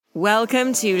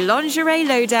Welcome to Lingerie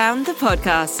Lowdown, the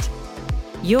podcast.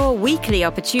 Your weekly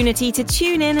opportunity to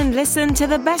tune in and listen to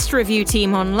the best review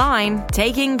team online,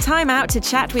 taking time out to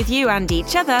chat with you and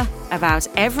each other about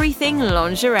everything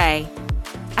lingerie.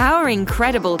 Our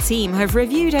incredible team have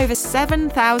reviewed over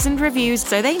 7,000 reviews,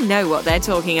 so they know what they're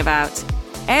talking about.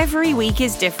 Every week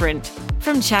is different,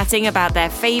 from chatting about their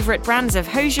favourite brands of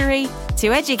hosiery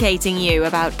to educating you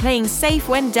about playing safe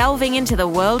when delving into the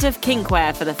world of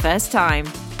kinkwear for the first time.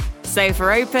 So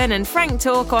for open and frank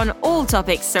talk on all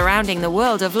topics surrounding the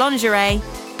world of lingerie,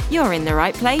 you're in the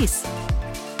right place.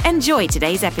 Enjoy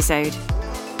today's episode.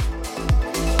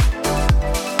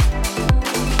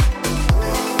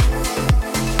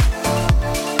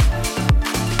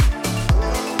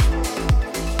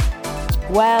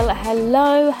 Well,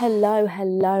 hello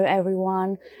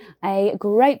everyone. A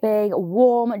great big,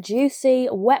 warm, juicy,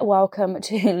 wet welcome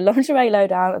to Lingerie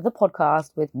Lowdown, the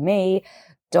podcast with me,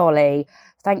 Dolly.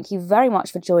 Thank you very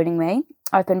much for joining me.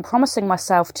 I've been promising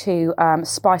myself to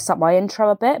spice up my intro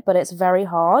a bit, but it's very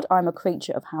hard. I'm a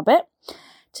creature of habit.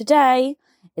 Today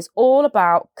is all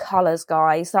about colours,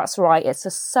 guys. That's right. It's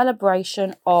a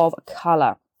celebration of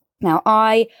colour. Now,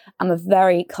 I am a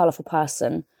very colourful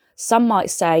person. Some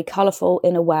might say colourful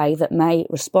in a way that may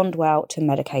respond well to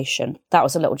medication. That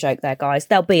was a little joke there, guys.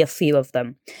 There'll be a few of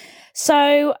them.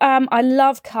 So I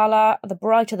love colour. The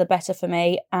brighter, the better for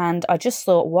me. And I just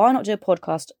thought, why not do a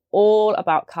podcast all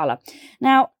about colour?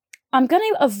 Now, I'm going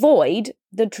to avoid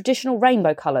the traditional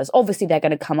rainbow colours. Obviously, they're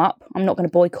going to come up. I'm not going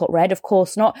to boycott red, of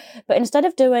course not. But instead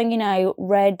of doing,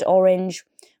 red, orange,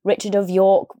 Richard of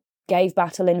York gave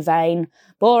battle in vain,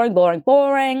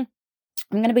 boring,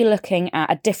 I'm going to be looking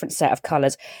at a different set of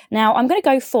colours. Now, I'm going to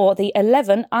go for the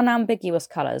 11 unambiguous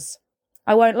colours.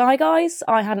 I won't lie, guys,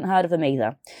 I hadn't heard of them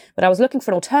either. But I was looking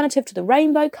for an alternative to the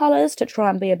rainbow colours to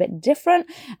try and be a bit different.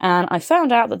 And I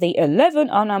found out that the 11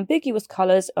 unambiguous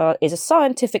colours is a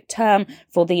scientific term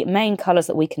for the main colours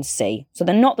that we can see. So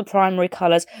they're not the primary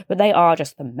colours, but they are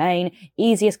just the main,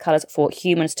 easiest colours for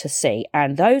humans to see.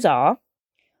 And those are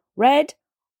red,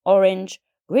 orange,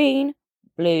 green,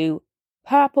 blue,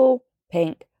 purple,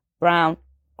 pink, brown,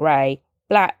 grey,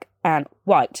 black and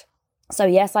white. So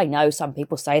yes, I know some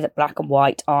people say that black and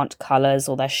white aren't colours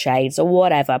or they're shades or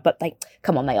whatever, but they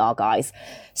are, guys.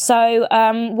 So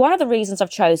one of the reasons I've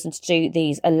chosen to do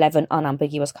these 11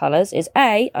 unambiguous colours is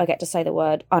A, I get to say the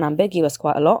word unambiguous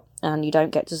quite a lot, and you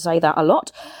don't get to say that a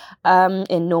lot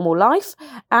in normal life.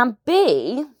 And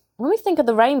B, when we think of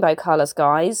the rainbow colours,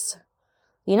 guys,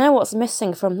 you know what's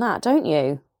missing from that, don't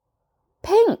you?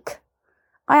 Pink.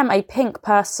 I am a pink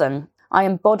person. I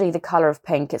embody the colour of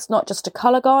pink. It's not just a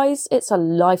colour, guys. It's a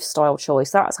lifestyle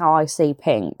choice. That's how I see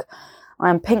pink. I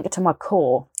am pink to my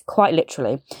core, quite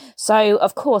literally. So,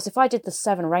 of course, if I did the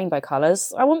 7 rainbow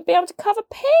colours, I wouldn't be able to cover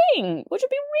pink, which would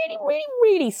be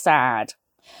really sad.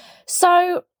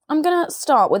 So, I'm going to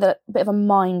start with a bit of a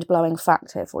mind-blowing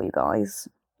fact here for you guys.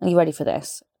 Are you ready for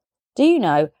this? Do you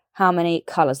know how many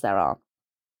colours there are?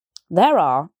 There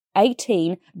are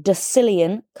 18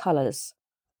 decillion colours.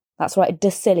 That's right, a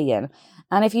decillion.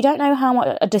 And if you don't know how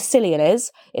much a decillion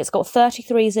is, it's got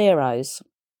 33 zeros.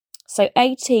 So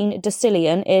 18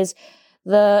 decillion is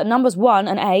the numbers 1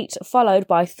 and 8 followed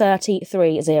by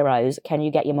 33 zeros. Can you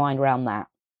get your mind around that?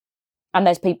 And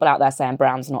there's people out there saying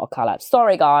brown's not a colour.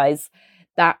 Sorry, guys.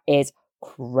 That is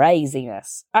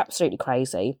craziness. Absolutely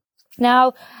crazy.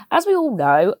 Now, as we all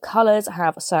know, colours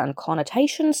have certain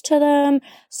connotations to them,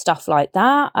 stuff like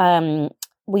that.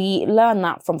 We learn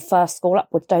that from first school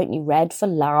upwards, don't you? Red for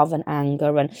love and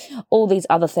anger and all these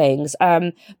other things.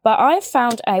 But I've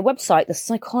found a website, The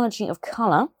Psychology of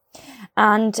Colour,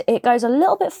 and it goes a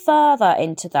little bit further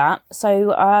into that.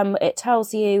 So it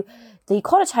tells you the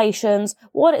connotations,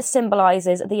 what it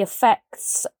symbolises, the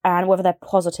effects, and whether they're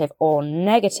positive or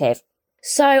negative.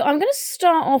 So I'm going to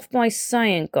start off by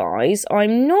saying, guys,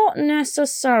 I'm not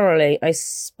necessarily a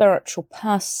spiritual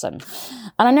person.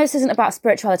 And I know this isn't about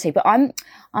spirituality, but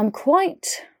I'm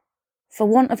quite, for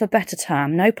want of a better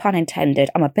term, no pun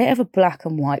intended, I'm a bit of a black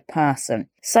and white person.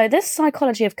 So this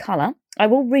psychology of colour, I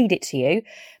will read it to you,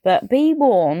 but be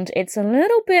warned, it's a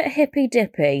little bit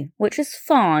hippy-dippy, which is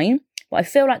fine, but I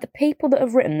feel like the people that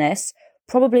have written this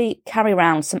probably carry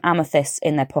around some amethysts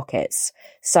in their pockets.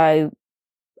 So,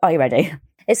 are you ready?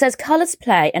 It says, colours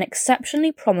play an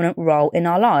exceptionally prominent role in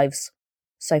our lives.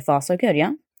 So far, so good,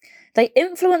 yeah? They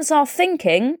influence our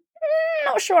thinking,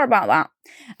 not sure about that,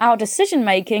 our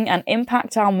decision-making and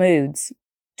impact our moods.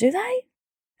 Do they?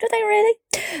 Do they really?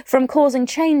 From causing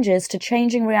changes to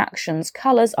changing reactions,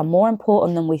 colours are more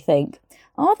important than we think.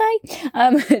 Are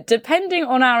they? Depending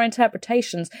on our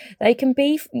interpretations, they can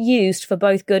be used for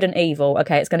both good and evil.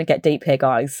 Okay, it's going to get deep here,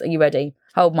 guys. Are you ready?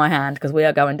 Hold my hand, because we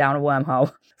are going down a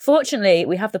wormhole. Fortunately,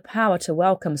 we have the power to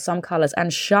welcome some colours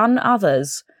and shun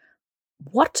others.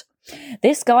 What?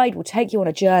 This guide will take you on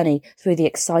a journey through the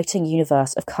exciting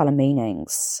universe of colour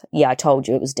meanings. Yeah, I told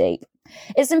you it was deep.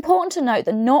 It's important to note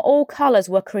that not all colours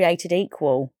were created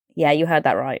equal. Yeah, you heard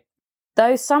that right.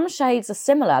 Though some shades are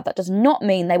similar, that does not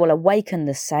mean they will awaken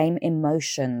the same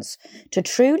emotions. To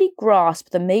truly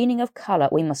grasp the meaning of colour,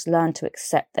 we must learn to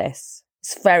accept this.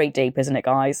 It's very deep, isn't it,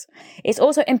 guys? It's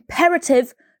also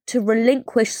imperative to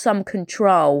relinquish some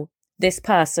control. This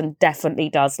person definitely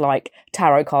does like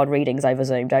tarot card readings over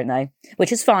Zoom, don't they?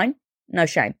 Which is fine. No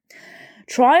shame.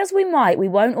 Try as we might, we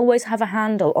won't always have a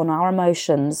handle on our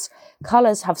emotions.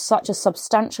 Colours have such a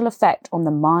substantial effect on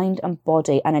the mind and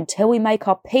body, and until we make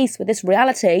our peace with this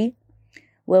reality,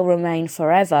 we'll remain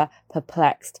forever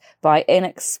perplexed by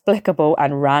inexplicable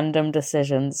and random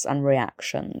decisions and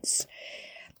reactions.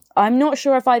 I'm not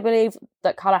sure if I believe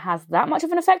that colour has that much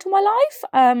of an effect on my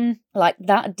life, like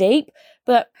that deep,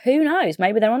 but who knows?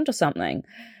 Maybe they're onto something.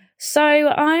 So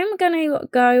I'm going to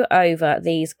go over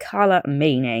these colour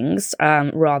meanings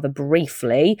rather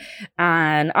briefly,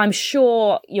 and I'm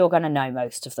sure you're going to know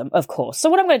most of them, of course. So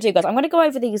what I'm going to do, guys, I'm going to go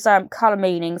over these colour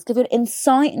meanings, give you an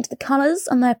insight into the colours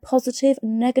and their positive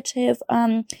and negative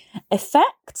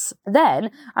effects.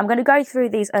 Then I'm going to go through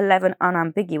these 11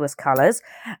 unambiguous colours,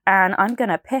 and I'm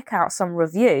going to pick out some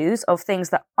reviews of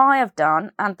things that I have done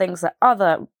and things that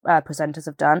other presenters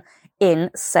have done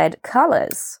in said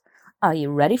colours. Are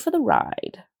you ready for the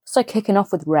ride? So kicking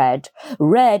off with red.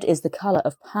 Red is the colour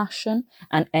of passion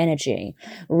and energy.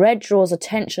 Red draws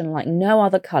attention like no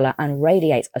other colour and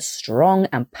radiates a strong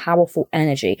and powerful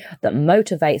energy that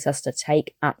motivates us to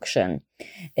take action.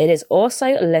 It is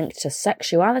also linked to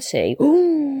sexuality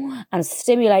and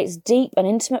stimulates deep and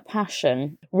intimate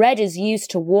passion. Red is used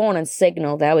to warn and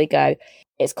signal. There we go.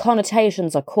 Its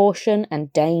connotations are caution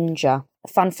and danger.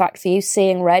 Fun fact for you,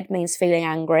 seeing red means feeling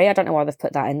angry. I don't know why they've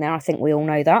put that in there. I think we all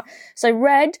know that. So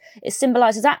red, it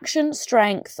symbolises action,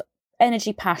 strength,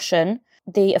 energy, passion.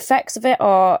 The effects of it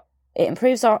are, it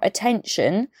improves our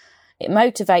attention, it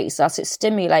motivates us, it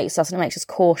stimulates us, and it makes us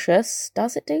cautious.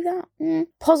 Does it do that?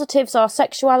 Positives are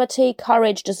sexuality,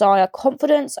 courage, desire,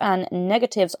 confidence, and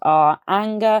negatives are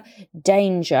anger,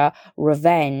 danger,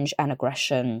 revenge, and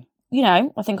aggression. You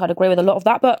know, I think I'd agree with a lot of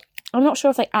that, but I'm not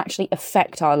sure if they actually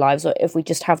affect our lives or if we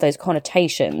just have those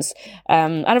connotations.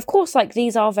 And of course, like,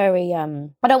 these are very, I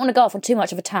don't want to go off on too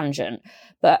much of a tangent,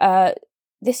 but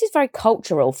this is very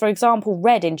cultural. For example,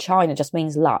 red in China just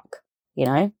means luck, you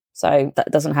know? So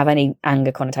that doesn't have any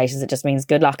anger connotations. It just means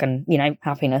good luck and, you know,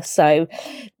 happiness. So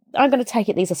I'm going to take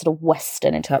it these are sort of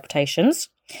Western interpretations.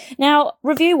 Now,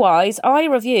 review-wise, I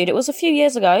reviewed, it was a few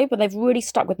years ago, but they've really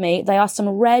stuck with me. They are some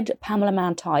red Pamela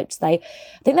Mann tights. I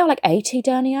think they were like 80,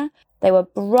 Dernier. They were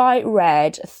bright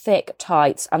red, thick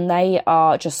tights, and they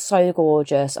are just so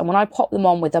gorgeous. And when I pop them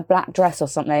on with a black dress or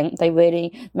something, they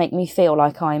really make me feel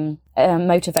like I'm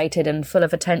motivated and full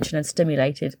of attention and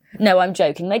stimulated. No, I'm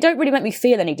joking. They don't really make me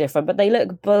feel any different, but they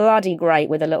look bloody great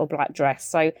with a little black dress.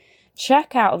 So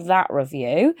check out that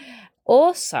review.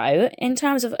 Also, in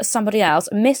terms of somebody else,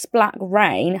 Miss Black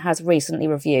Rain has recently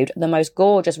reviewed the most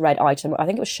gorgeous red item. I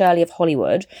think it was Shirley of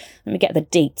Hollywood. Let me get the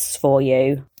deets for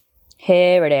you.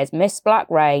 Here it is. Miss Black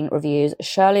Rain reviews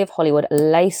Shirley of Hollywood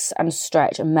lace and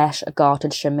stretch mesh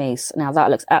gartered chemise. Now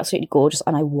that looks absolutely gorgeous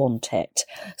and I want it.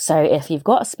 So if you've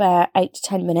got a spare 8 to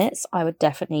 10 minutes, I would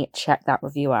definitely check that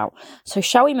review out. So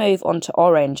shall we move on to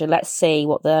orange and let's see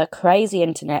what the crazy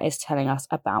internet is telling us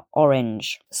about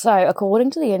orange. So according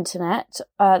to the internet,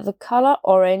 the colour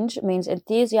orange means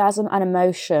enthusiasm and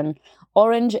emotion.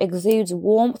 Orange exudes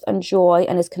warmth and joy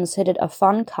and is considered a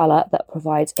fun colour that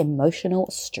provides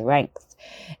emotional strength.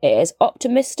 It is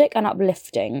optimistic and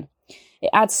uplifting. It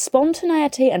adds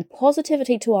spontaneity and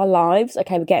positivity to our lives.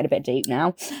 Okay, we're getting a bit deep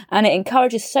now. And it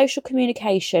encourages social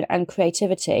communication and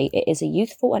creativity. It is a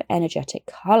youthful and energetic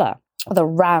colour. The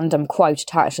random quote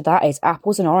attached to that is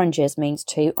apples and oranges means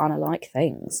two unlike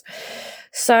things.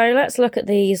 So let's look at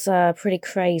these pretty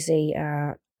crazy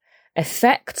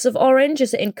effects of orange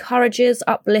as it encourages,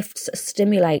 uplifts,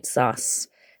 stimulates us.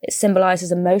 It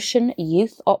symbolises emotion,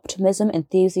 youth, optimism,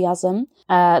 enthusiasm.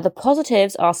 The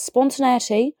positives are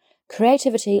spontaneity,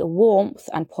 creativity, warmth,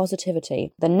 and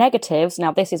positivity. The negatives,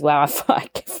 now this is where I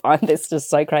find this just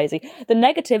so crazy. The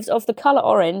negatives of the colour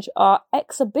orange are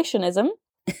exhibitionism.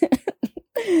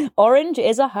 Orange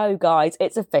is a hoe, guys.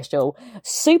 It's official.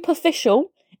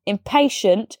 Superficial,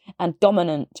 impatient and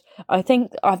dominant. I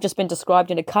think I've just been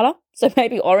described in a colour, so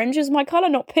maybe orange is my colour,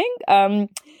 not pink.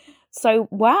 So,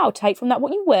 wow, take from that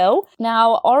what you will.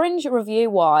 Now, orange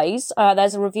review-wise,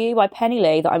 there's a review by Penny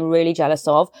Lee that I'm really jealous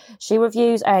of. She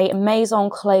reviews a Maison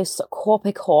Close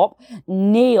Corpy Corp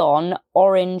neon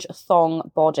orange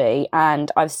thong body,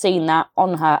 and I've seen that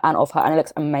on her and off her, and it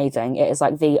looks amazing. It is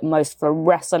like the most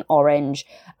fluorescent orange,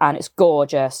 and it's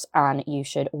gorgeous, and you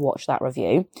should watch that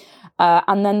review.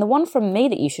 And then the one from me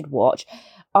that you should watch,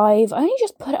 I've only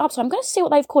just put it up, so I'm going to see what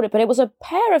they've called it, but it was a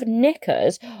pair of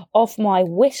knickers off my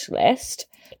wish list.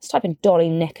 Let's type in Dolly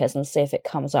knickers and see if it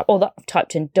comes up. Oh, I've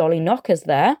typed in Dolly knockers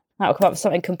there. That'll come up with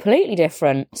something completely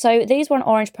different. So these were an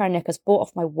orange pair of knickers bought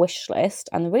off my wish list,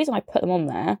 and the reason I put them on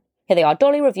there, here they are,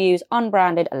 Dolly Reviews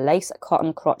unbranded lace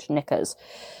cotton crotch knickers.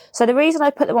 So the reason I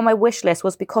put them on my wish list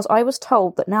was because I was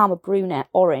told that now I'm a brunette,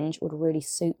 orange would really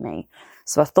suit me.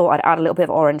 So I thought I'd add a little bit of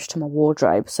orange to my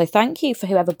wardrobe. So thank you for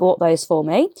whoever bought those for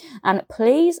me. And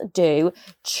please do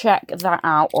check that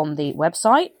out on the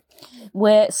website.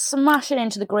 We're smashing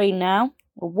into the green now.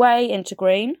 We're way into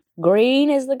green. Green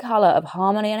is the colour of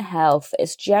harmony and health.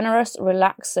 It's generous,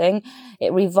 relaxing.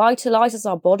 It revitalises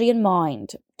our body and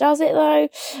mind. Does it though?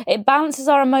 It balances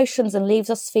our emotions and leaves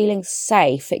us feeling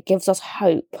safe. It gives us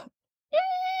hope.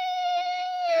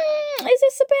 Is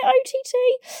this a bit OTT?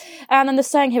 And then the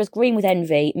saying here is green with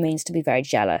envy means to be very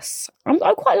jealous. I'm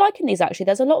quite liking these actually.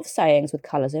 There's a lot of sayings with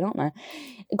colours in, aren't there?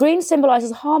 Green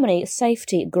symbolises harmony,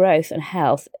 safety, growth and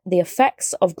health. The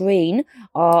effects of green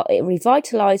are it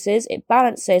revitalises, it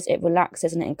balances, it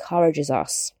relaxes and it encourages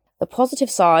us. The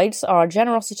positive sides are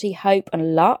generosity, hope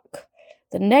and luck.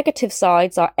 The negative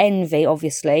sides are envy,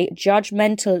 obviously,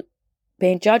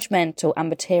 being judgmental and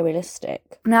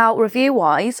materialistic. Now,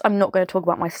 review-wise, I'm not going to talk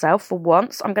about myself for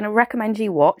once. I'm going to recommend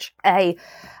you watch a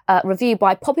review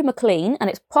by Poppy McLean, and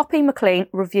it's Poppy McLean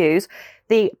Reviews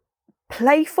the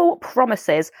Playful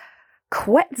Promises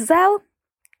Quetzal,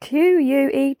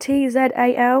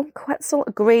 Quetzal, Quetzal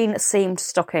green seamed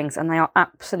stockings, and they are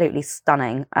absolutely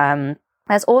stunning.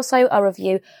 There's also a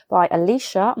review by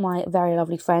Alicia, my very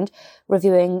lovely friend,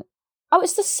 reviewing... Oh,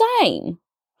 it's the same!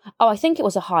 Oh, I think it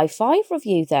was a high five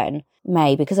review then,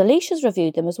 maybe, because Alicia's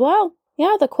reviewed them as well.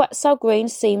 Yeah, the Quetzal green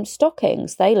seamed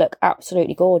stockings. They look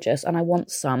absolutely gorgeous, and I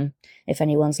want some, if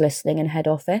anyone's listening in head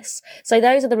office. So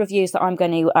those are the reviews that I'm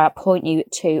going to point you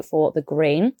to for the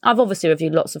green. I've obviously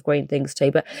reviewed lots of green things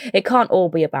too, but it can't all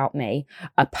be about me,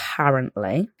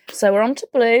 apparently. So we're on to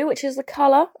blue, which is the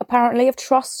colour, apparently, of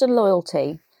trust and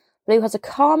loyalty. Blue has a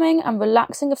calming and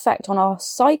relaxing effect on our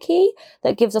psyche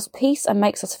that gives us peace and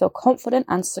makes us feel confident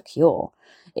and secure.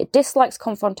 It dislikes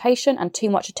confrontation and too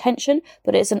much attention,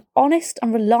 but it is an honest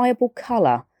and reliable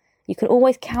colour. You can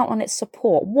always count on its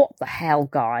support. What the hell,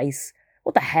 guys?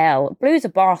 What the hell? Blue's a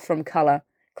bathroom colour.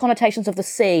 Connotations of the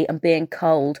sea and being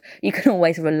cold. You can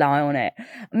always rely on it.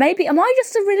 Maybe, am I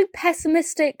just a really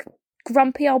pessimistic,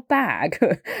 grumpy old bag?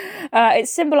 It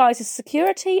symbolises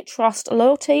security, trust,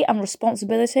 loyalty and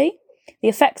responsibility. The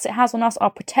effects it has on us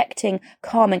are protecting,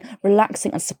 calming,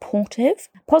 relaxing and supportive.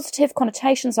 Positive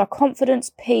connotations are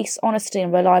confidence, peace, honesty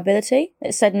and reliability.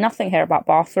 It said nothing here about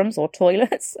bathrooms or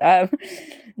toilets.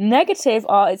 Negative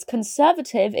are it's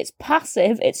conservative, it's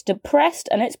passive, it's depressed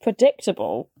and it's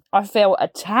predictable. I feel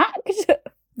attacked,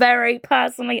 very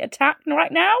personally attacked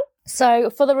right now.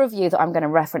 So for the review that I'm going to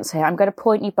reference here, I'm going to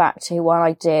point you back to one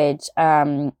I did,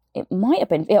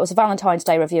 it was a Valentine's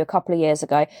Day review a couple of years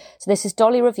ago. So this is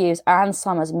Dolly Reviews Anne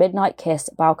Summers Midnight Kiss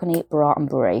Balcony Bra and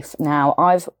Brief. Now,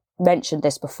 I've mentioned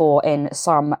this before in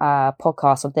some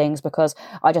podcasts and things because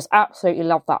I just absolutely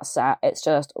love that set. It's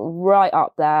just right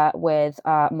up there with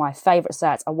my favourite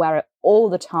sets. I wear it all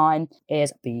the time. It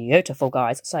is beautiful,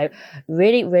 guys. So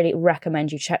really, really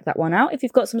recommend you check that one out if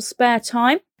you've got some spare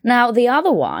time. Now, the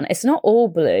other one, it's not all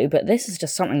blue, but this is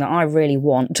just something that I really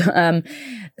want.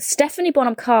 Stephanie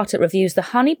Bonham Carter reviews the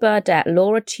Honey Burdette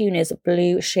Laura Tunis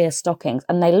blue sheer stockings.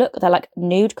 And they're like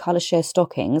nude colour sheer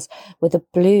stockings with a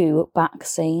blue back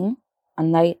seam.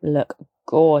 And they look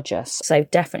gorgeous. So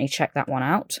definitely check that one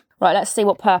out. Right, let's see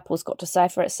what purple's got to say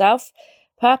for itself.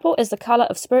 Purple is the colour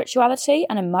of spirituality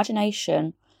and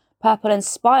imagination. Purple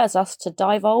inspires us to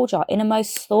divulge our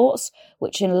innermost thoughts,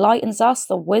 which enlightens us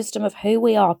the wisdom of who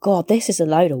we are. God, this is a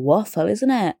load of waffle,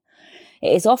 isn't it?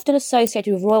 It is often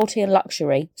associated with royalty and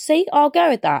luxury. See, I'll go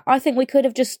with that. I think we could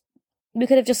have just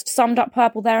summed up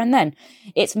purple there and then.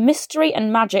 Its mystery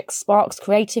and magic sparks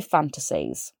creative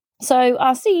fantasies. So,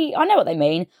 I know what they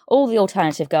mean. All the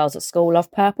alternative girls at school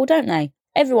love purple, don't they?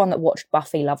 Everyone that watched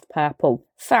Buffy loved purple.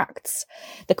 Facts.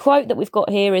 The quote that we've got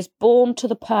here is, born to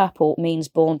the purple means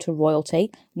born to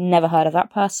royalty. Never heard of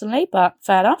that personally, but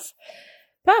fair enough.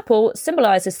 Purple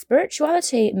symbolises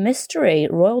spirituality, mystery,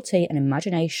 royalty and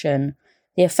imagination.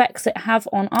 The effects it have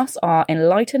on us are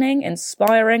enlightening,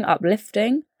 inspiring,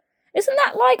 uplifting. Isn't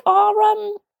that like our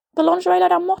the Lingerie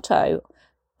Lowdown motto?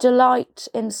 Delight,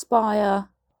 inspire,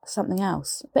 something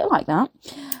else. A bit like that.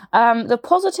 The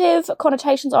positive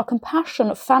connotations are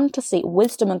compassion, fantasy,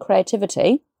 wisdom and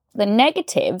creativity. The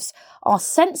negatives are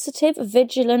sensitive,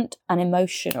 vigilant and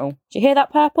emotional. Do you hear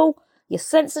that, Purple? You're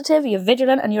sensitive, you're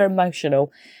vigilant and you're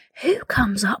emotional. Who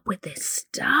comes up with this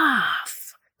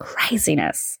stuff?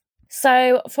 Craziness.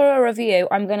 So for a review,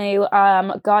 I'm going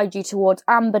to guide you towards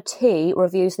Amber T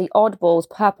reviews the Oddballs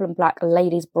Purple and Black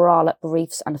Ladies Bralette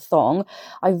Briefs and Thong.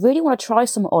 I really want to try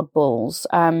some Oddballs.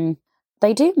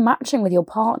 They do matching with your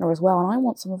partner as well, and I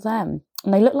want some of them.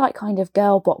 And they look like kind of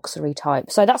girl boxery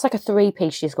type. So that's like a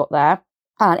 3-piece she's got there.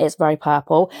 And it's very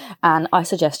purple. And I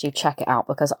suggest you check it out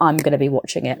because I'm going to be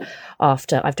watching it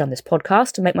after I've done this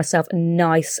podcast to make myself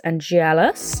nice and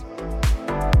jealous.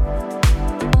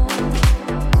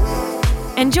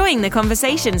 Enjoying the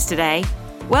conversations today?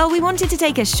 Well, we wanted to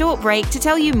take a short break to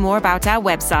tell you more about our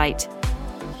website.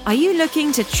 Are you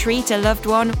looking to treat a loved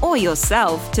one or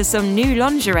yourself to some new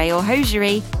lingerie or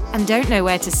hosiery and don't know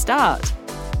where to start?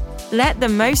 Let the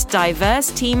most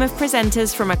diverse team of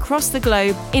presenters from across the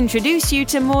globe introduce you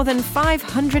to more than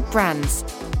 500 brands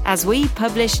as we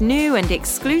publish new and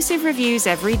exclusive reviews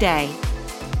every day.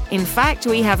 In fact,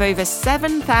 we have over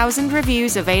 7,000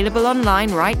 reviews available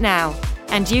online right now,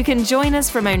 and you can join us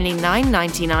from only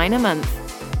 $9.99 a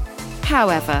month.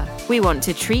 However, we want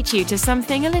to treat you to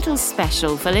something a little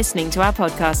special for listening to our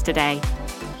podcast today.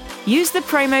 Use the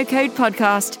promo code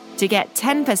podcast to get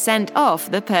 10%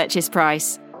 off the purchase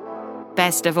price.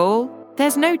 Best of all,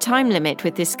 there's no time limit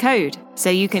with this code, so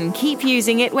you can keep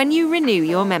using it when you renew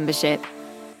your membership.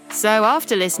 So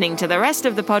after listening to the rest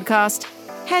of the podcast,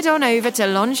 head on over to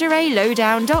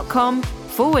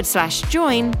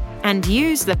lingeриelowdown.com/join and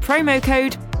use the promo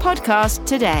code podcast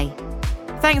today.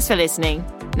 Thanks for listening.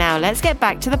 Now let's get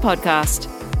back to the podcast.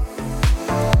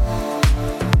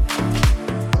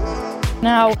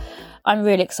 Now, I'm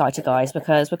really excited, guys,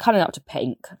 because we're coming up to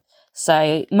pink.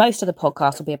 So most of the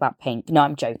podcast will be about pink. No,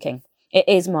 I'm joking. It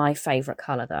is my favourite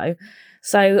colour, though.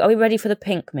 So are we ready for the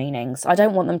pink meanings? I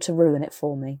don't want them to ruin it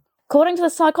for me. According to the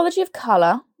psychology of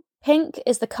colour, pink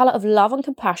is the colour of love and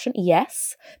compassion.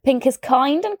 Yes, pink is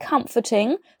kind and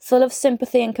comforting, full of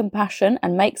sympathy and compassion,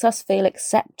 and makes us feel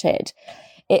accepted.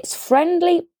 Its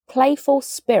friendly, playful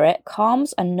spirit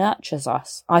calms and nurtures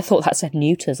us. I thought that said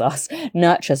neuters us.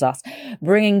 Nurtures us,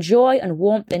 bringing joy and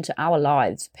warmth into our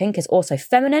lives. Pink is also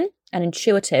feminine and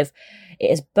intuitive. It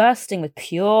is bursting with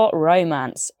pure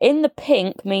romance. In the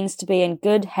pink means to be in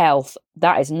good health.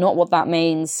 That is not what that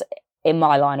means in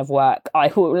my line of work.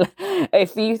 I will,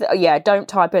 if you, don't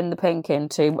type in the pink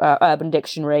into Urban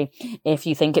Dictionary if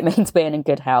you think it means being in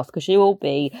good health, because you will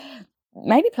be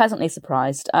maybe pleasantly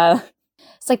surprised.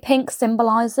 So pink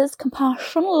symbolises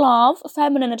compassion, love,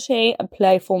 femininity and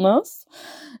playfulness.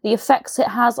 The effects it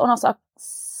has on us are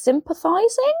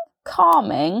sympathising,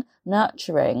 calming,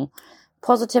 nurturing.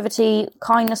 Positivity,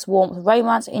 kindness, warmth,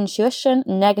 romance, intuition.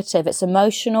 Negative, it's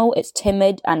emotional, it's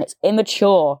timid and it's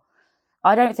immature.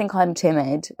 I don't think I'm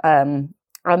timid. I'm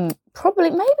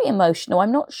probably maybe emotional,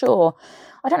 I'm not sure.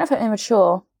 I don't know if I'm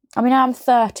immature. I mean, I'm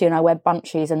 30 and I wear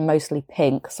bunchies and mostly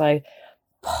pink, so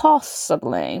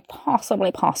possibly.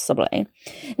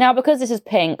 Now, because this is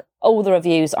pink, all the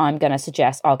reviews I'm going to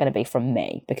suggest are going to be from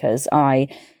me, because I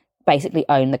basically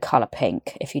own the colour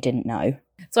pink, if you didn't know.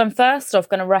 So I'm first off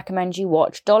going to recommend you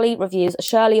watch Dolly reviews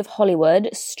Shirley of Hollywood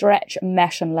stretch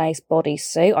mesh and lace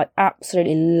bodysuit. I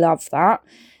absolutely love that.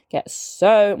 Get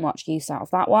so much use out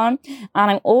of that one.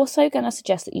 And I'm also going to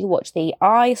suggest that you watch the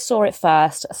I Saw It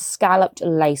First scalloped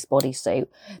lace bodysuit,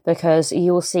 because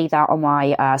you will see that on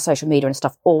my social media and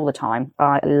stuff all the time.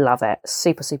 I love it.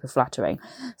 Super, super flattering.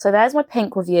 So there's my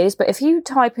pink reviews. But if you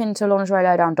type into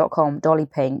lingeриelowdown.com, Dolly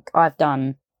Pink, I've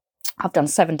done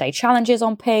 7-day challenges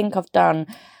on pink. I've done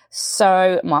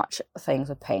so much things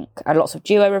with pink, and lots of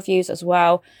duo reviews as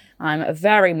well. I'm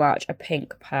very much a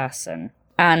pink person.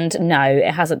 And no,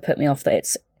 it hasn't put me off that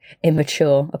it's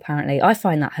immature, apparently. I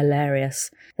find that hilarious,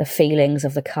 the feelings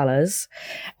of the colours.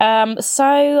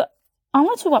 So I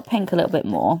want to talk about pink a little bit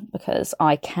more, because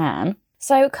I can.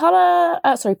 So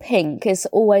pink is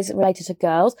always related to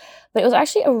girls, but it was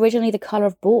actually originally the colour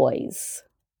of boys.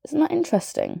 Isn't that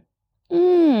interesting?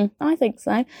 I think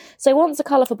so. So once a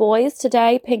colour for boys,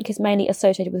 today pink is mainly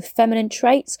associated with feminine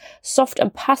traits. Soft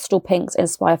and pastel pinks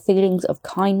inspire feelings of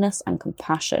kindness and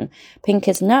compassion. Pink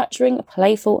is nurturing,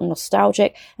 playful and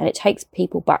nostalgic, and it takes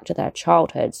people back to their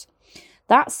childhoods.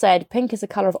 That said, pink is a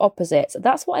colour of opposites.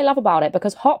 That's what I love about it,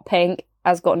 because hot pink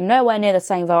has got nowhere near the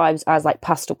same vibes as like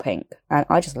pastel pink. And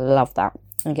I just love that.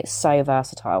 I think it's so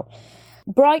versatile.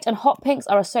 Bright and hot pinks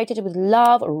are associated with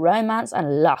love, romance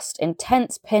and lust.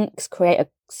 Intense pinks create a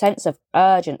sense of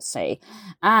urgency.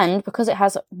 And because it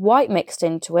has white mixed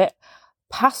into it,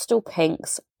 pastel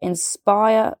pinks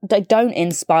don't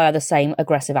inspire the same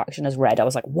aggressive action as red. I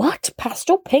was like, what?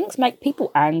 Pastel pinks make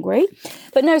people angry?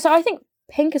 But no, so I think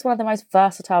pink is one of the most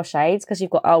versatile shades, because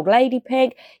you've got old lady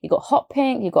pink, you've got hot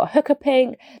pink, you've got hooker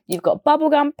pink, you've got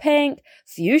bubblegum pink,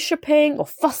 fuchsia pink or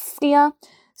fuchsia.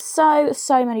 So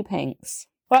many pinks.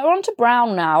 Right, we're on to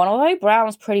brown now. And although brown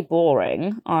is pretty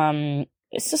boring,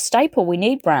 it's a staple. We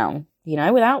need brown. You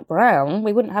know, without brown,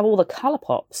 we wouldn't have all the colour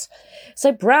pops.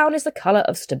 So brown is the colour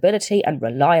of stability and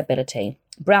reliability.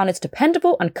 Brown is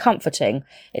dependable and comforting.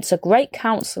 It's a great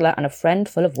counsellor and a friend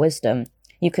full of wisdom.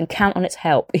 You can count on its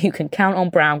help. You can count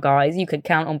on brown, guys. You can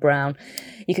count on brown.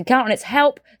 You can count on its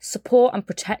help, support and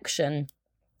protection.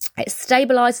 It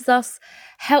stabilises us,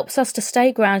 helps us to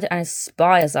stay grounded and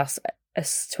inspires us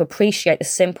to appreciate the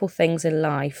simple things in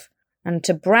life. And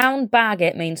to brown bag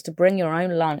it means to bring your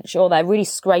own lunch. Oh, they're really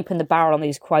scraping the barrel on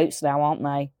these quotes now, aren't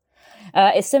they?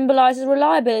 It symbolises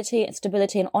reliability and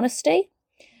stability and honesty.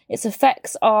 Its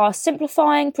effects are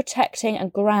simplifying, protecting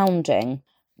and grounding.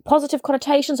 Positive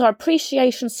connotations are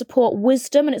appreciation, support,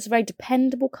 wisdom, and it's a very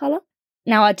dependable colour.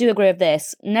 Now, I do agree with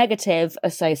this. Negative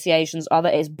associations are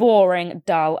that it's boring,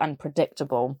 dull and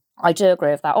predictable. I do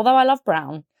agree with that, although I love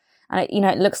brown. And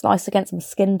it looks nice against my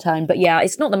skin tone. But yeah,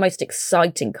 it's not the most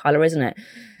exciting colour, isn't it?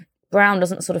 Brown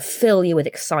doesn't sort of fill you with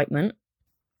excitement.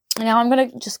 Now, I'm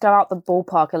going to just go out the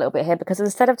ballpark a little bit here, because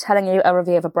instead of telling you a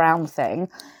review of a brown thing,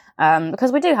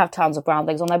 because we do have tons of brown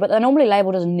things on there, but they're normally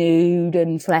labelled as nude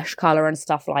and flesh colour and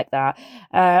stuff like that,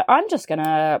 I'm just going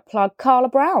to plug Carla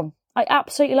Brown. I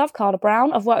absolutely love Carla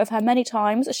Brown. I've worked with her many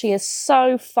times. She is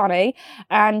so funny,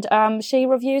 and she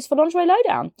reviews for Lingerie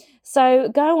Lowdown. So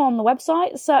go on the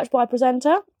website, search by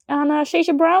presenter, and she's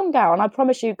your brown gal. And I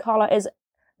promise you, Carla is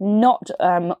not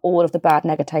all of the bad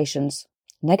negations.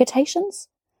 Negations?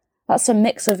 That's a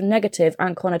mix of negative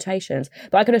and connotations.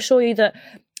 But I can assure you that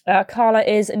Carla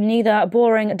is neither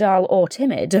boring, dull, or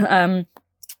timid.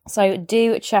 So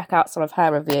do check out some of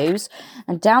her reviews.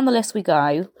 And down the list we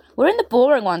go. We're in the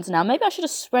boring ones now. Maybe I should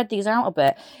have spread these out a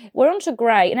bit. We're on to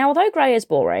grey. Now, although grey is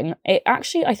boring, it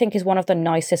actually, I think, is one of the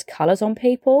nicest colours on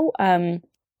people.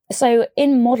 So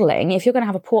in modelling, if you're going to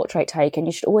have a portrait taken,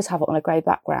 you should always have it on a grey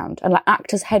background. And like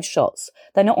actors' headshots,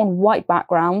 they're not on white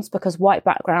backgrounds, because white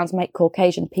backgrounds make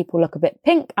Caucasian people look a bit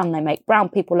pink and they make brown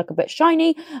people look a bit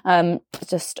shiny,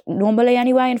 just normally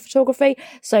anyway in photography.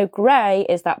 So grey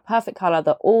is that perfect colour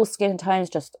that all skin tones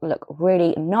just look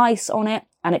really nice on it,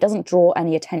 and it doesn't draw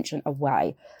any attention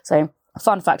away. So a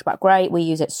fun fact about grey, we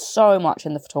use it so much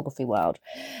in the photography world.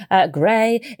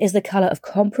 Grey is the colour of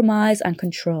compromise and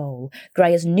control.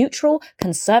 Grey is neutral,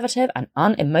 conservative and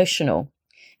unemotional.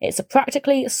 It's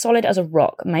practically solid as a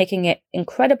rock, making it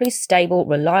incredibly stable,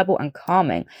 reliable and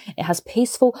calming. It has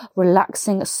peaceful,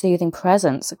 relaxing, soothing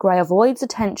presence. Grey avoids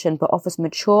attention but offers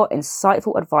mature,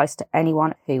 insightful advice to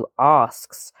anyone who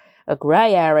asks. A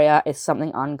grey area is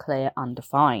something unclear,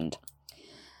 undefined.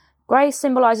 Grey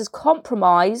symbolises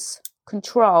compromise,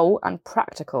 control and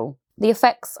practical. The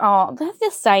effects are they're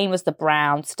the same as the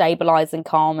brown, stabilising,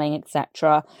 calming,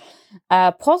 etc.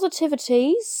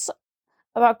 Positivities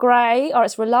about grey are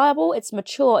it's reliable, it's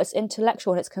mature, it's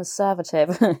intellectual and it's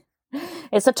conservative.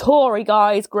 It's a Tory,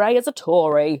 guys. Grey is a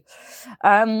Tory.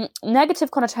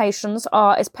 Negative connotations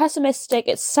are it's pessimistic,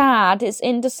 it's sad, it's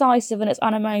indecisive and it's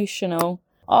unemotional.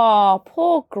 Oh,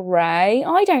 poor Grey.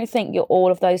 I don't think you're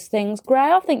all of those things,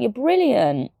 Grey. I think you're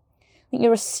brilliant. I think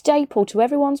you're a staple to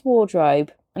everyone's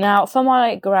wardrobe. Now, for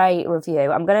my grey review,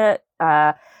 I'm going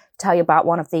to tell you about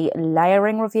one of the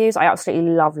layering reviews. I absolutely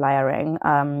love layering.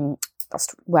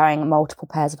 That's wearing multiple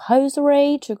pairs of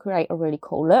hosiery to create a really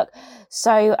cool look.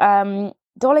 So,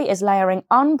 Dolly is layering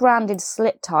unbranded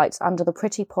slit tights under the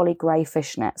pretty poly grey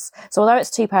fishnets. So although it's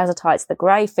two pairs of tights, the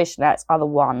grey fishnets are the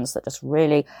ones that just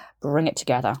really bring it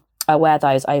together. I wear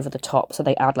those over the top, so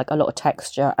they add like a lot of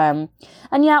texture. And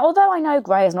yeah, although I know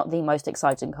grey is not the most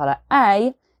exciting colour,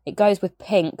 A, it goes with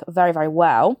pink very, very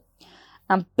well.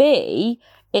 And B,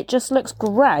 it just looks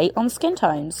great on skin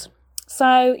tones.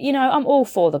 So, you know, I'm all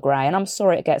for the grey, and I'm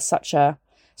sorry it gets such a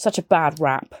bad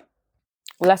rap.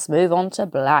 Let's move on to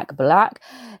black. Black,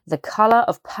 the colour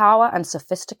of power and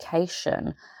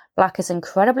sophistication. Black is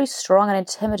incredibly strong and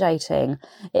intimidating.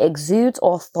 It exudes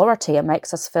authority and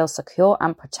makes us feel secure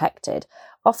and protected.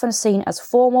 Often seen as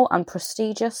formal and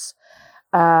prestigious.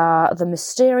 The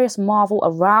mysterious marvel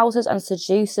arouses and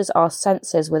seduces our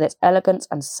senses with its elegance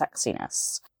and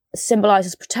sexiness. It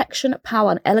symbolises protection,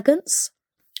 power and elegance.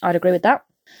 I'd agree with that.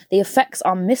 The effects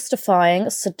are mystifying,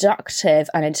 seductive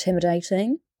and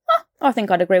intimidating. I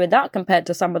think I'd agree with that compared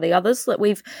to some of the others that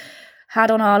we've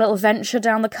had on our little venture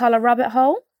down the colour rabbit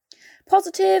hole.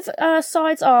 Positive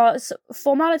sides are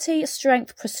formality,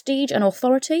 strength, prestige and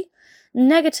authority.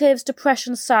 Negatives,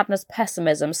 depression, sadness,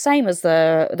 pessimism. Same as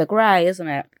the grey, isn't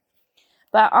it?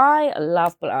 But I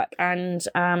love black, and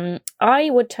I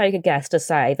would take a guess to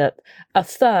say that a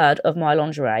third of my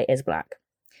lingerie is black.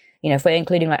 You know, if we're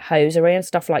including like hosiery and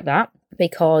stuff like that,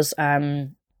 because, well,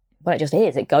 it just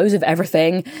is. It goes with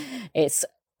everything. It's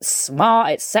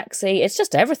smart, it's sexy, it's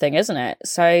just everything, isn't it?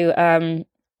 So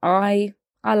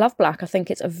I love black. I think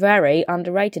it's very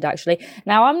underrated, actually.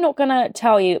 Now, I'm not going to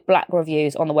tell you black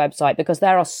reviews on the website because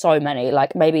there are so many,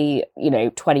 like maybe,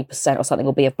 20% or something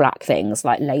will be of black things,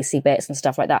 like lacy bits and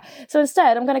stuff like that. So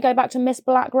instead, I'm going to go back to Miss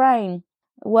Black Rain.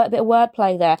 A bit of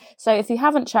wordplay there. So if you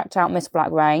haven't checked out Miss Black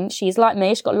Rain, she's like me.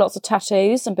 She's got lots of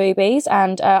tattoos and boobies,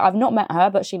 and I've not met her,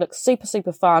 but she looks super,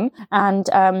 super fun. And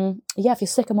if you're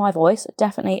sick of my voice,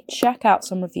 definitely check out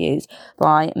some reviews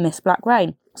by Miss Black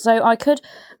Rain. So I could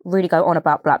really go on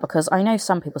about black because I know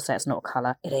some people say it's not a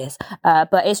colour. It is.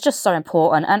 But it's just so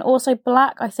important. And also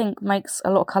black, I think, makes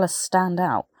a lot of colours stand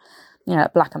out.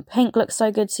 Black and pink look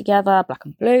so good together. Black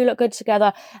and blue look good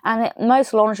together. And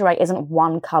most lingerie isn't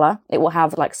one colour. It will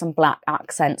have like some black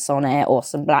accents on it or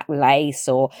some black lace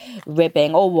or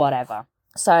ribbing or whatever.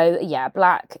 So yeah,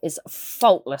 black is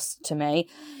faultless to me.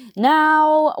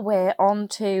 Now we're on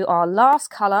to our last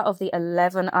colour of the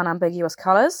 11 unambiguous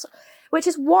colours, which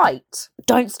is white.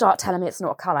 Don't start telling me it's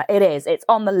not a colour. It is. It's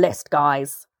on the list,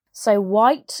 guys. So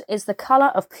white is the colour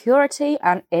of purity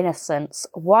and innocence.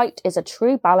 White is a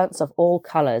true balance of all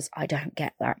colours. I don't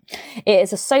get that. It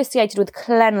is associated with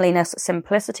cleanliness,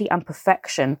 simplicity and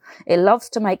perfection. It loves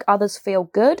to make others feel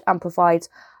good and provides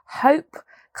hope,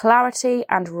 clarity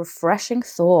and refreshing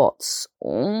thoughts.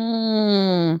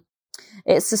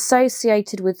 It's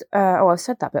associated with, I've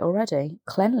said that bit already,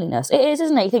 cleanliness. It is,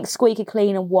 isn't it? You think squeaky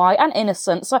clean and white and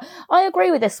innocent. So I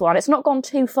agree with this one. It's not gone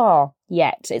too far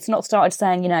yet. It's not started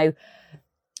saying,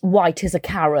 white is a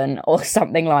Karen or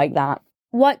something like that.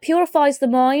 White purifies the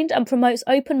mind and promotes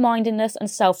open-mindedness and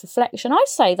self-reflection. I'd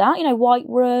say that, white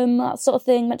room, that sort of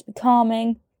thing, meant to be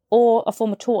calming, or a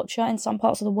form of torture in some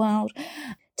parts of the world.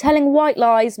 Telling white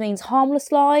lies means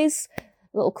harmless lies.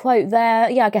 Little quote there.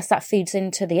 Yeah, I guess that feeds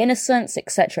into the innocence,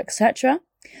 etc., etc.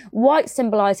 White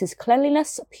symbolises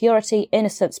cleanliness, purity,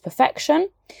 innocence, perfection.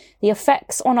 The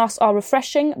effects on us are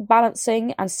refreshing,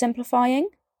 balancing and simplifying.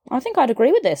 I think I'd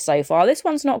agree with this so far. This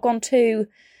one's not gone too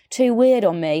weird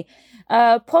on me.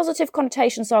 Positive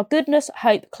connotations are goodness,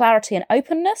 hope, clarity and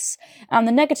openness. And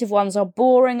the negative ones are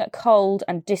boring, cold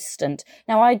and distant.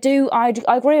 Now I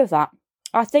agree with that.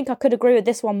 I think I could agree with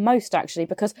this one most, actually,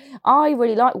 because I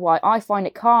really like white. I find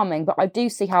it calming, but I do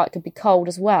see how it could be cold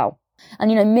as well. And,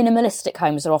 minimalistic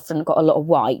homes are often got a lot of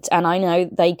white, and I know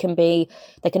they can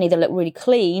either look really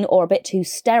clean or a bit too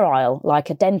sterile, like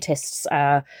a dentist's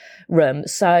room.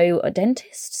 So, a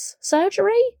dentist's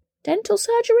surgery? Dental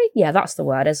surgery? Yeah, that's the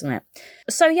word, isn't it?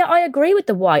 So, yeah, I agree with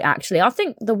the white, actually. I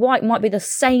think the white might be the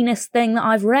sanest thing that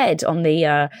I've read on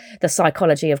the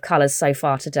psychology of colours so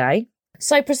far today.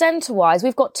 So presenter-wise,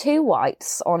 we've got two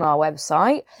whites on our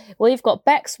website. We've got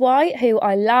Bex White, who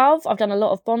I love. I've done a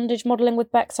lot of bondage modelling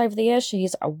with Bex over the years.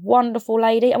 She's a wonderful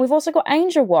lady. And we've also got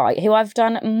Angel White, who I've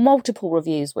done multiple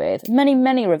reviews with. Many,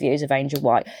 many reviews of Angel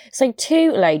White. So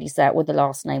two ladies there with the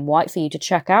last name White for you to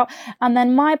check out. And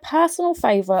then my personal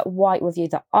favourite white review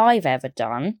that I've ever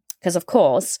done, because of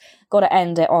course, got to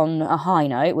end it on a high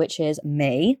note, which is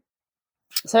me.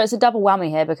 So it's a double whammy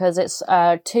here because it's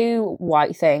two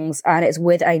white things and it's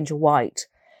with Angel White.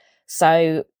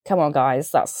 So come on,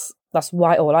 guys, that's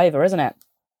white all over, isn't it?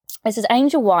 This is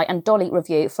Angel White and Dolly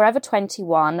review, Forever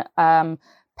 21,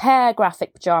 pair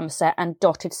graphic pyjama set and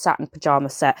dotted satin pyjama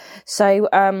set. So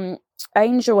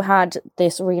Angel had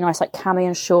this really nice like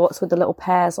cami shorts with the little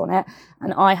pairs on it,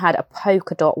 and I had a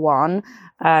polka dot one,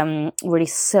 really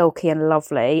silky and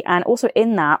lovely. And also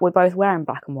in that, we're both wearing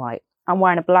black and white. I'm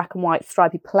wearing a black and white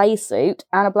stripy play suit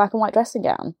and a black and white dressing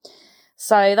gown.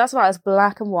 So that's about as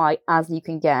black and white as you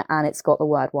can get, and it's got the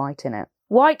word white in it.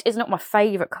 White is not my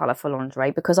favourite colour for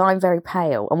lingerie because I'm very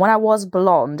pale, and when I was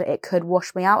blonde, it could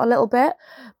wash me out a little bit.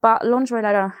 But Lingerie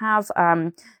Lowdown have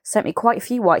sent me quite a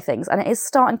few white things, and it is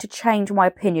starting to change my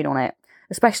opinion on it.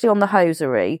 especially on the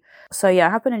hosiery. So yeah,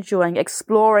 I have been enjoying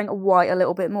exploring white a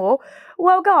little bit more.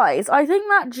 Well, guys, I think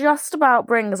that just about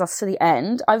brings us to the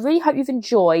end. I really hope you've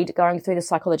enjoyed going through the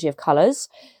psychology of colours.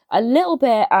 A little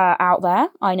bit out there,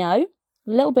 I know.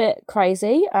 A little bit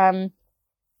crazy.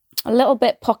 A little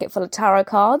bit pocket full of tarot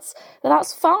cards, but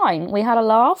that's fine. We had a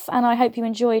laugh, and I hope you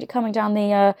enjoyed coming down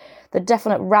the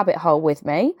definite rabbit hole with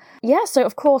me. Yeah, so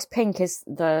of course pink is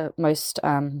the most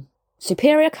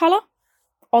superior colour,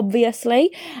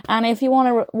 obviously. And if you want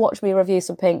to watch me review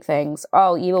some pink things,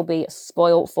 oh, you will be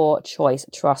spoiled for choice,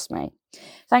 trust me.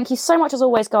 Thank you so much as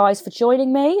always, guys, for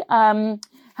joining me.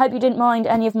 Hope you didn't mind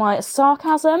any of my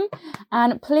sarcasm,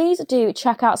 and please do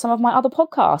check out some of my other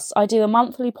podcasts. I do a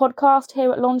monthly podcast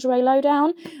here at Lingerie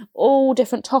Lowdown, all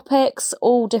different topics,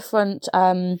 all different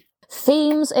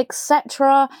themes,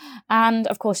 etc. And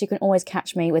of course, you can always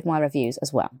catch me with my reviews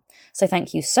as well. So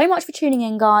thank you so much for tuning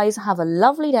in, guys. Have a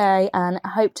lovely day, and I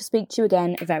hope to speak to you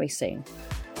again very soon.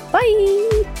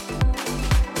 Bye!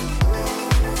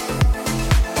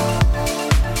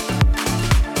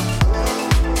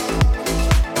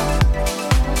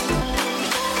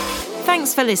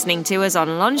 Thanks for listening to us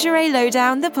on Lingerie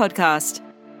Lowdown, the podcast.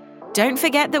 Don't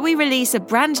forget that we release a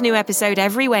brand new episode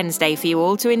every Wednesday for you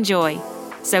all to enjoy.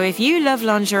 So if you love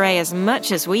lingerie as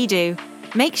much as we do,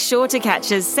 make sure to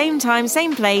catch us same time,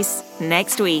 same place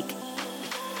next week.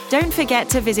 Don't forget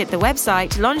to visit the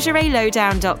website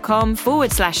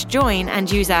lingeриелowdown.com/join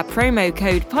and use our promo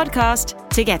code podcast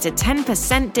to get a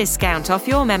 10% discount off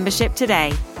your membership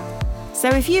today. So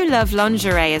if you love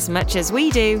lingerie as much as we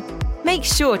do, make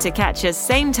sure to catch us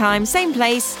same time, same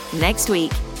place next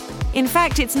week. In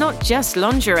fact, it's not just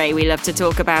lingerie we love to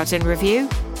talk about and review.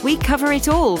 We cover it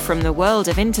all from the world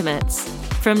of intimates.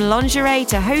 From lingerie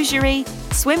to hosiery,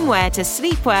 swimwear to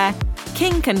sleepwear,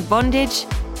 kink and bondage,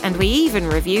 and we even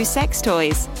review sex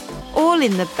toys. All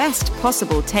in the best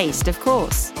possible taste, of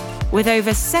course. With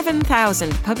over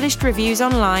 7,000 published reviews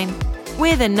online,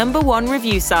 we're the #1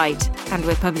 review site, and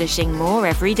we're publishing more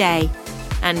every day.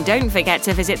 And don't forget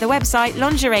to visit the website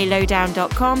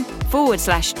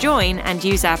lingeриелowdown.com/join and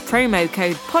use our promo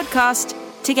code podcast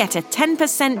to get a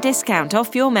 10% discount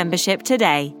off your membership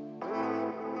today.